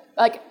like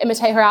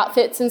imitate her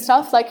outfits and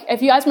stuff. Like,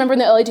 if you guys remember in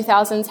the early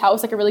 2000s how it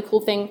was like a really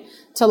cool thing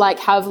to like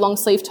have long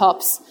sleeve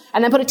tops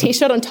and then put a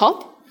t-shirt on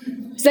top.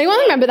 Does anyone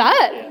remember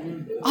that?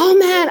 Oh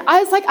man,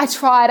 I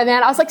tried,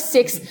 man. I was like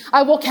 6.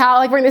 I walk out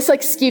like wearing this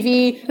like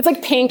skivvy. It's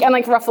like pink and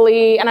like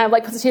ruffly, and I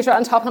like put the t-shirt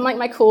on top, and I'm like,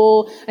 "My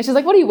cool." And she's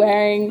like, "What are you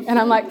wearing?" And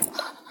I'm like,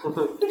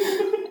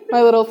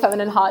 my little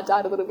feminine heart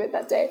died a little bit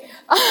that day.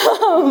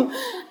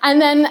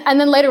 And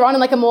then later on, in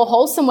like a more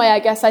wholesome way, I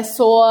guess, I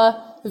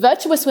saw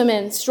virtuous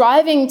women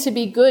striving to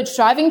be good,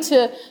 striving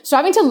to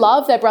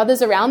love their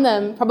brothers around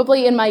them.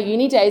 Probably in my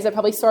uni days, I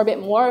probably saw a bit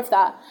more of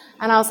that,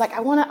 and I was like,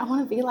 I want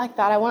to be like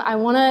that. I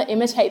want to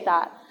imitate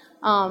that.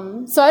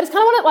 So I just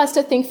kind of wanted us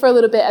to think for a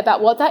little bit about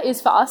what that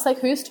is for us, like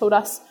who's taught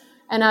us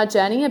in our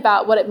journey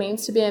about what it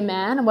means to be a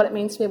man and what it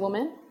means to be a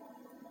woman.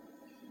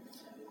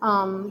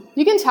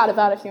 You can chat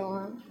about it if you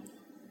want.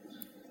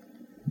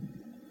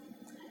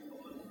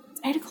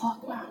 It's 8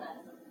 o'clock, wow.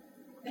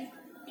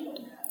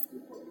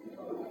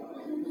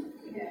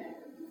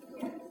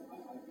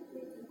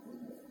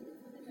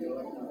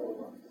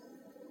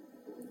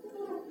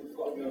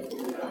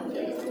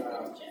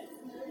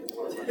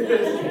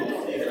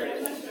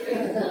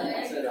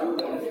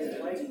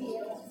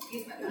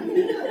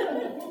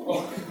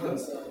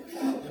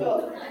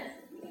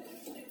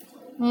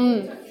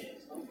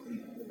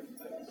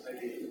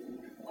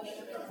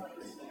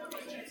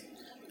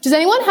 Does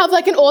anyone have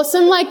like an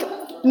awesome like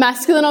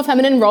masculine or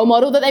feminine role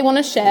model that they want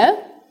to share?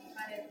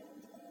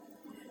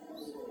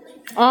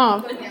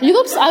 Oh, you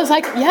look, I was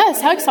like,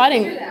 yes, how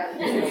exciting.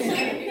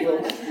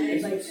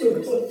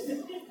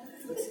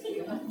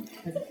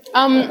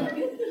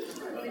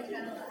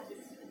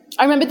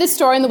 I remember this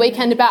story in the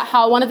weekend about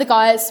how one of the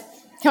guys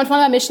came up to one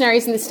of our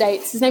missionaries in the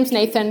States. His name's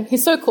Nathan.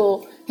 He's so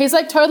cool. He's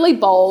like totally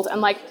bald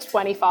and like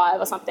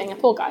 25 or something, a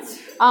poor guy.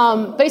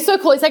 But he's so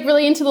cool. He's like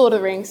really into the Lord of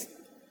the Rings.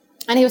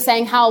 And he was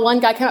saying how one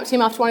guy came up to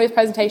him after one of his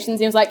presentations and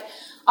he was like,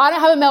 I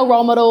don't have a male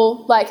role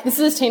model. Like, this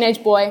is a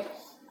teenage boy.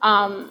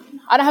 I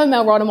don't have a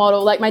male role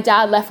model. Like, my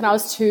dad left when I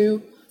was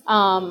 2.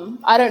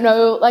 I don't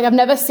know. Like, I've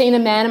never seen a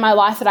man in my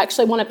life that I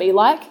actually want to be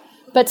like.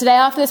 But today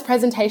after this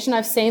presentation,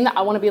 I've seen that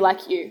I want to be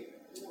like you.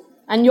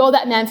 And you're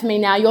that man for me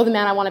now. You're the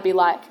man I want to be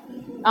like.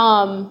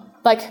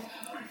 Like,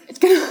 it's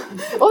gonna,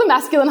 all the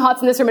masculine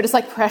hearts in this room are just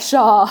like, pressure.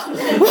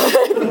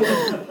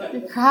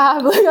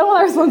 Crap, like, I don't want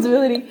that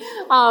responsibility.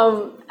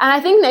 And I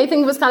think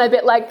Nathan was kind of a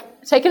bit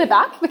like taken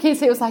aback because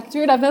he was like,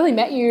 dude, I've only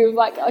met you.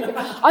 Like I'm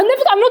not going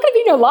to be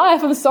in your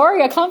life. I'm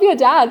sorry, I can't be your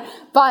dad.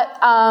 But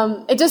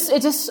it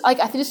just like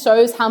I think it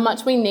shows how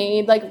much we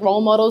need like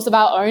role models of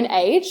our own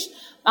age.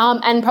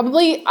 And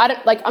probably, I'm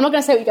not going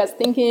to say what you guys are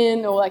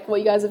thinking or like what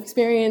you guys have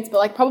experienced, but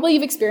like probably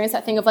you've experienced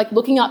that thing of like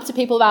looking up to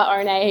people of our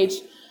own age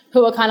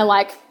who are kind of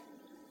like,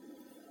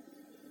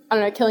 I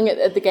don't know, killing it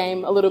at the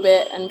game a little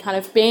bit and kind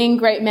of being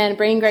great men,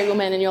 being great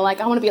women, and you're like,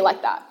 I want to be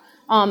like that.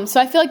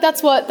 So I feel like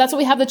that's what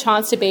we have the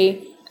chance to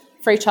be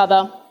for each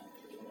other.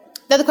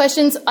 The other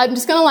questions, I'm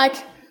just going to like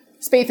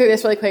speed through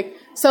this really quick.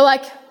 So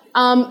like,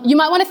 you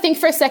might want to think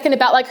for a second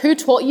about like who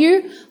taught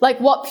you like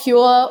what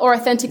pure or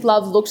authentic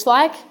love looked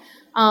like,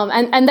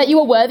 and that you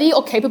were worthy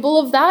or capable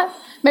of that.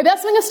 Maybe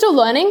that's something you're still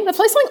learning. That's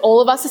probably something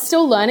all of us are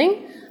still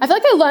learning. I feel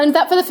like I learned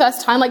that for the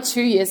first time like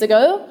 2 years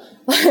ago,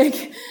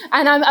 like,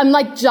 and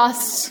I'm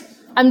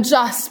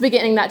just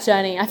beginning that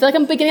journey. I feel like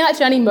I'm beginning that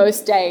journey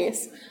most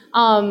days.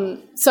 But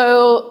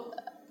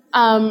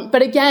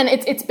again,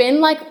 it's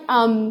been like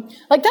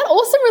that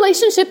awesome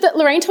relationship that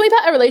Lorraine told me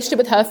about, a relationship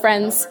with her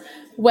friends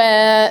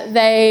where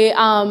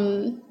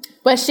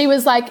where he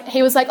was like,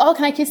 oh,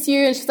 can I kiss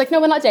you? And she's like, no,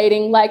 we're not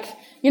dating. Like,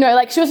 you know,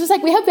 like she was just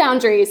like, we have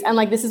boundaries and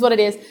like, this is what it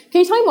is.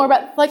 Can you tell me more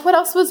about like what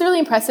else was really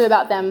impressive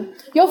about them?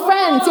 Your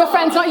friends,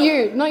 not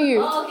you.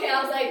 Oh, okay.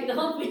 I was like,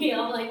 not me.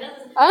 I'm like,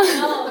 that's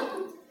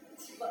no.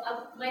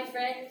 My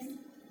friends,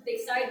 they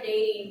started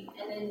dating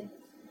and then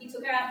he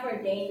took her out for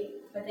a date,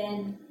 but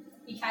then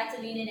he tried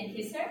to lean in and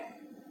kiss her,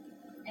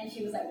 and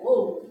she was like,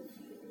 "Whoa,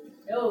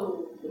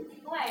 no,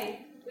 why?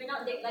 We're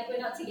not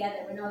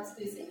together. We're not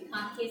exclusive. You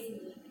can't kiss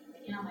me.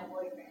 Like, you're not my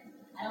boyfriend.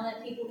 I don't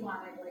let people who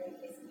aren't my boyfriend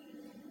kiss me."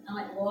 I'm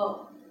like,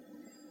 "Whoa,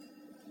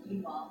 you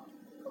mom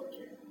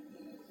culture."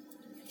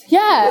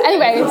 Yeah.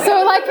 Anyway,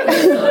 so like, but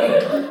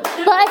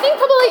I think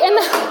probably in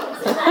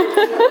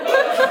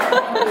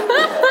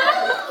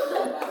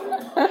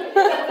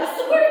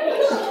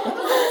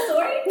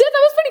that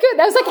was pretty good.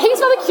 That was like heaps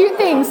of other cute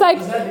things, like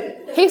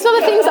heaps of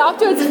other things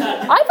afterwards. I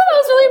thought that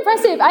was really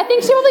impressive. I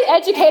think she probably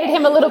educated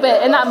him a little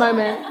bit in that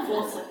moment.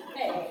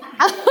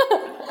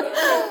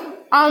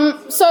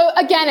 So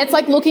again, it's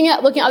like looking at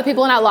other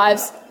people in our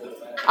lives.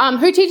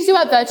 Who teaches you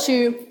about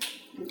virtue?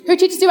 Who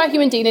teaches you about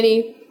human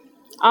dignity?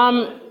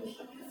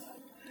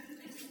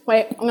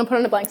 Wait, I'm going to put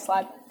on a blank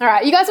slide. All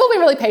right, you guys have all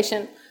been really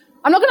patient.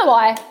 I'm not going to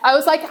lie. I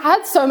was like, I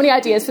had so many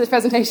ideas for this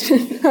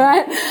presentation,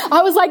 right?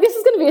 I was like, this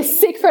is going to be a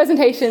sick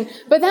presentation.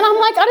 But then I'm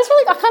like, I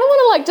kind of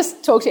want to like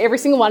just talk to every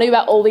single one of you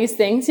about all these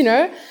things, you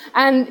know?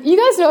 And you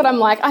guys know what I'm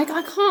like. I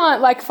can't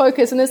like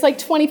focus. And there's like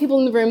 20 people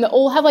in the room that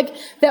all have like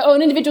their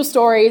own individual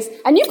stories.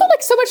 And you've got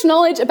like so much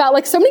knowledge about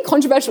like so many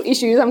controversial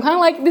issues. I'm kind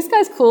of like, this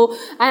guy's cool.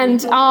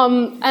 And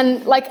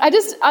like,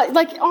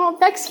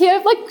 Bex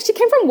here, like she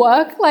came from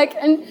work, like,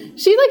 and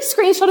she like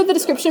screenshotted the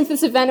description for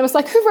this event and was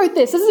like, who wrote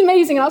this? This is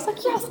amazing. And I was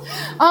like, yes.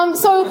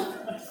 So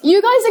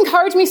you guys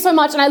encourage me so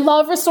much, and I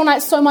love Restore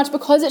Night so much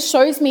because it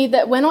shows me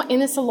that we're not in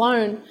this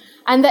alone,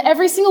 and that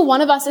every single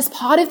one of us is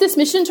part of this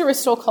mission to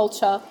restore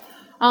culture,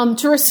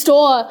 to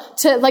restore,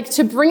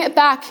 to bring it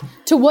back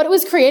to what it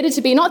was created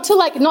to be, not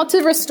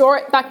to restore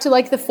it back to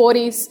like the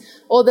 40s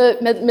or the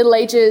Middle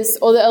Ages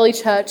or the early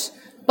church,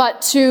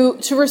 but to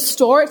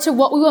restore it to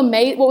what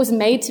was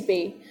made to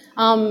be,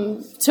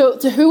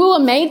 to who we were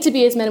made to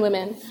be as men and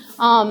women,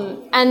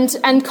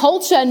 and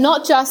culture,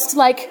 not just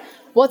like,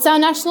 what's our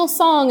national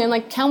song? And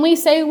like, can we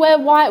say we're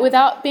white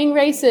without being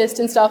racist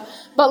and stuff?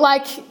 But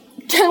like,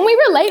 can we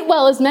relate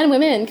well as men and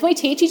women? Can we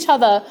teach each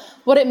other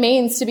what it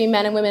means to be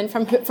men and women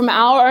from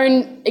our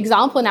own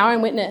example and our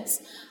own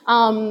witness?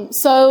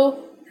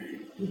 So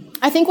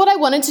I think what I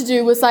wanted to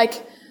do was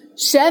like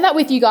share that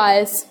with you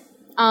guys,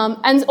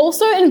 and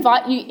also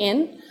invite you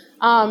in.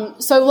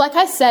 So like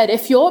I said,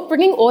 if you're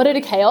bringing order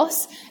to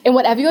chaos in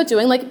whatever you're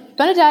doing, like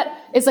Bernadette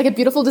is like a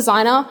beautiful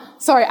designer.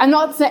 Sorry, I'm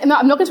not going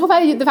to talk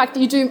about the fact that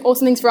you do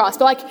awesome things for us,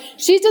 but like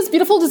she does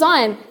beautiful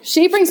design.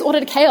 She brings order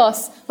to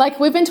chaos. Like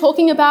we've been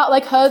talking about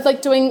like her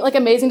like doing like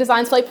amazing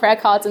designs for like prayer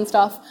cards and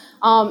stuff,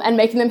 and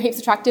making them heaps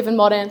attractive and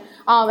modern.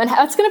 And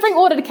that's going to bring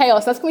order to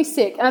chaos. That's going to be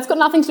sick. And that's got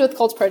nothing to do with the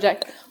Cults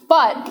Project.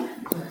 But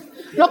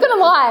I'm not going to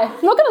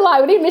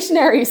lie, we need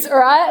missionaries, all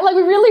right? Like,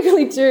 we really,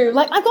 really do.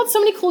 Like, I've got so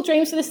many cool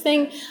dreams for this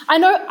thing. I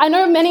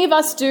know many of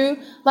us do.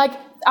 Like,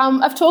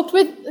 I've talked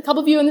with a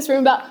couple of you in this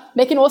room about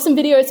making awesome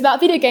videos about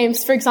video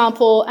games, for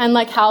example, and,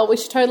 like, how we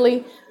should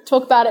totally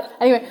talk about it.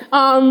 Anyway,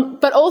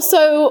 but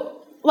also,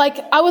 like,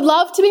 I would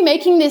love to be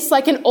making this,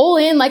 like, an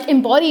all-in, like,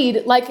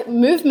 embodied, like,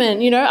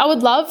 movement, you know? I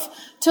would love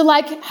to,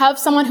 like, have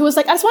someone who was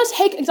like, I just want to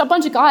take a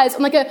bunch of guys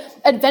on, like, an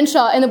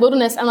adventure in the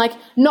wilderness and, like,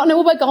 not know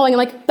where we're going and,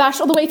 like,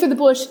 bash all the way through the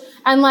bush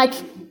and, like,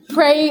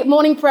 pray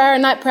morning prayer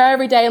and night prayer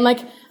every day and,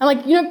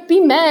 you know, be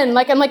men,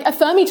 like, and, like,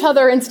 affirm each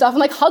other and stuff and,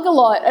 like, hug a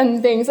lot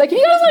and things. Like, if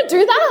you guys want to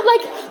do that,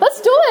 like,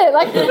 let's do it.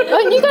 Like,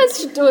 I mean, you guys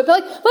should do it,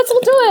 but, like, let's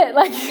all do it.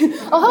 Like,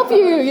 I'll help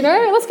you, you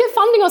know? Let's get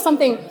funding or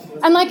something.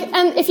 And, like,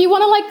 and if you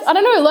want to, like, I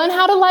don't know, learn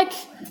how to, like,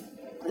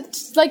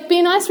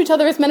 be nice to each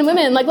other as men and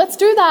women, like, let's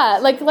do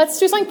that. Like, let's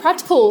do something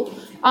practical.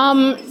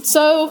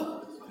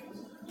 So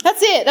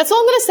that's it. That's all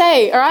I'm going to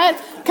say, all right?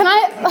 Can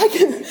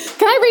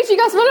I reach you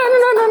guys? No.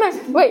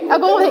 Wait, I'll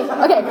go on.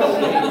 Okay.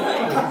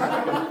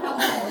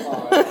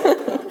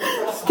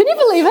 Can you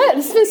believe it?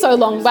 It's been so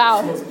long.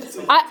 Wow.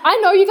 I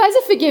know you guys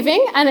are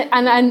forgiving,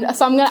 and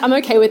so I'm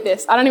okay with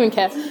this. I don't even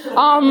care.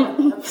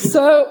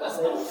 So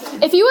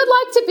if you would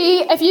like to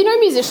be, if you know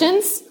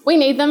musicians, we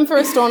need them for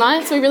Restore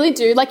Nights. We really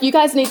do. Like, you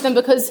guys need them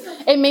because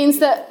it means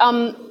that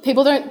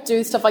people don't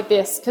do stuff like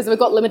this because we've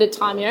got limited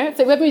time, you know. If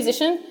we have a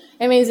musician,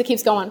 it means it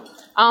keeps going.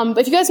 But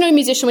if you guys know a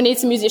musician, we need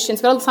some musicians.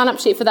 We've got a sign-up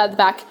sheet for that at the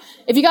back.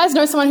 If you guys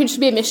know someone who should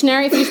be a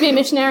missionary, if you should be a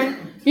missionary,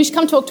 you should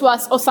come talk to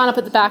us or sign up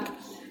at the back.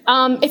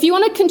 If you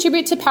want to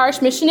contribute to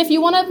parish mission, if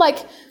you want to,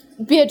 like,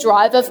 be a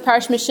driver for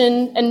parish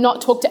mission and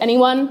not talk to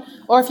anyone,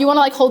 or if you want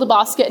to, like, hold a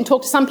basket and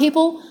talk to some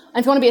people,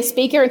 and if you want to be a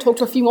speaker and talk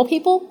to a few more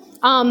people,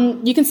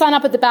 you can sign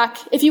up at the back.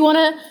 If you want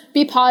to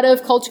be part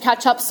of culture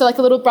catch-ups, so like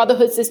a little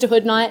brotherhood,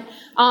 sisterhood night,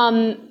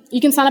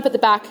 you can sign up at the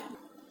back.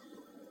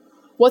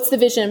 What's the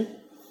vision?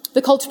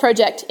 The Culture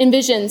Project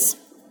envisions,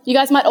 you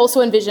guys might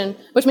also envision,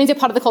 which means you're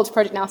part of the Culture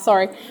Project now,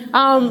 sorry,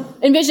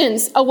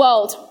 envisions a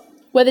world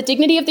where the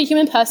dignity of the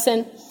human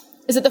person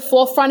is at the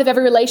forefront of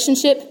every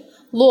relationship,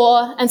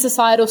 law, and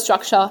societal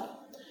structure.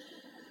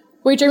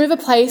 We dream of a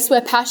place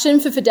where passion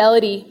for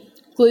fidelity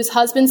glues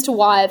husbands to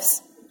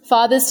wives,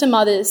 fathers to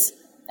mothers,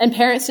 and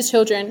parents to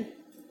children.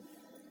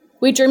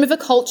 We dream of a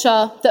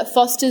culture that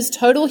fosters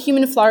total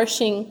human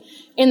flourishing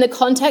in the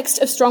context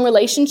of strong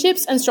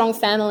relationships and strong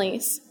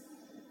families.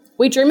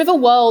 We dream of a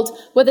world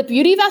where the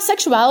beauty of our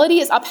sexuality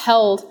is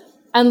upheld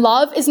and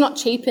love is not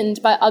cheapened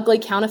by ugly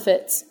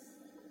counterfeits.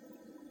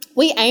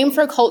 We aim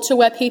for a culture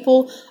where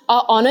people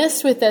are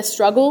honest with their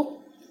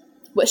struggle,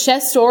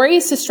 share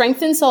stories to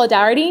strengthen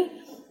solidarity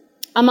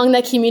among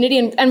their community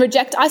and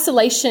reject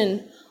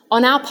isolation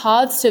on our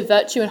paths to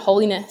virtue and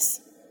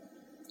holiness.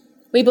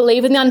 We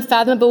believe in the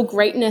unfathomable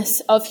greatness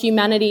of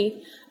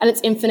humanity and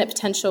its infinite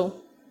potential.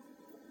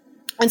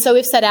 And so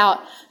we've set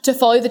out to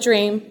follow the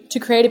dream, to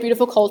create a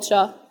beautiful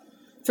culture.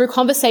 Through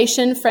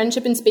conversation,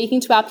 friendship, and speaking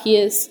to our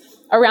peers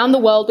around the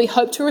world, we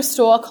hope to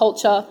restore a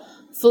culture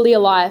fully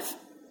alive.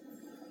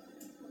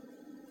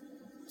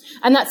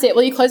 And that's it.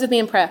 Will you close with me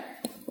in prayer?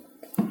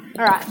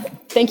 All right.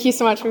 Thank you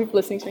so much for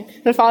listening to me.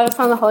 The Father, the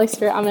Son, and the Holy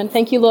Spirit. Amen.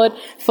 Thank you, Lord,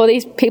 for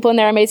these people and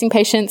their amazing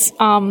patience.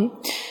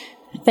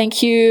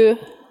 Thank you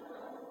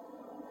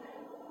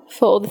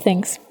for all the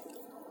things.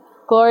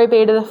 Glory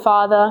be to the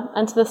Father,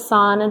 and to the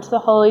Son, and to the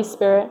Holy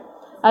Spirit,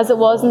 as it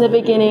was in the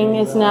beginning,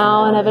 is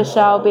now, and ever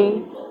shall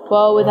be,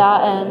 world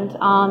without end.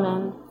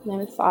 Amen. In the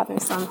name of the Father,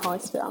 and the Son, and the Holy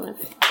Spirit. Amen.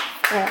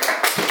 Right.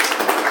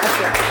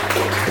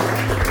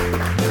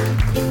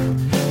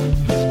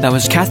 That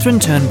was Catherine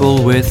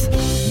Turnbull with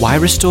Why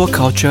Restore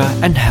Culture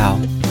and How.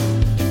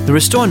 The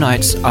Restore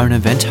Nights are an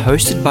event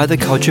hosted by the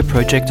Culture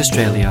Project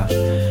Australia.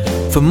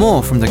 For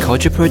more from the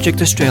Culture Project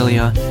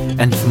Australia,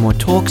 and for more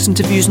talks,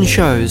 interviews and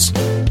shows,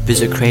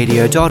 visit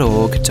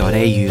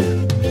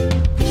cradio.org.au.